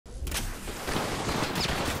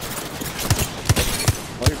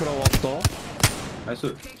食らわった。ナイス。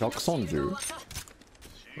130。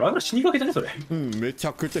ライブラ死にかけじゃねそれ。うん、めち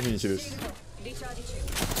ゃくちゃ瀕死です。レイス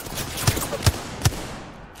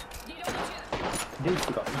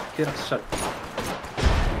が行ってらっしゃる。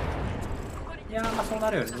いやー、まあそうな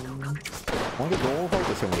るよね。あれ、どうファイ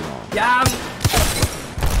トしてもいいな。いや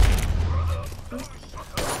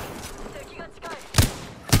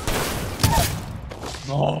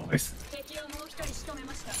ー、ナイス。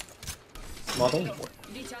マドンこれ。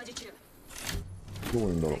どういう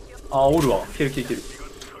んだろう。あー、おるわ。来てる来てる来てる。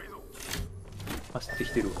走って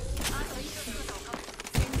きてるわ。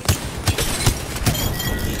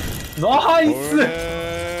ナイス。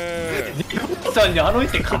ニコちゃんにあの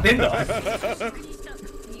一手勝てんだ。ま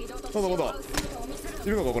だまだい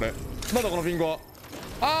るのかこれ。なんだこのピンクは。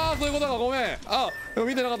ああ、そういうことか、ごめん。ああ、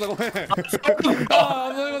見てなかった、ごめん。ああ、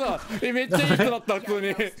そういうことか。めっちゃいい人だった、普通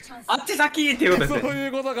に。あっち先っていうことですね。そうい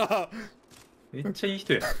うことか。めっちゃいい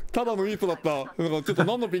人や。ただのいい人だった。なんかちょっと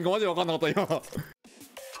何のピンかマジで分かんなかった今。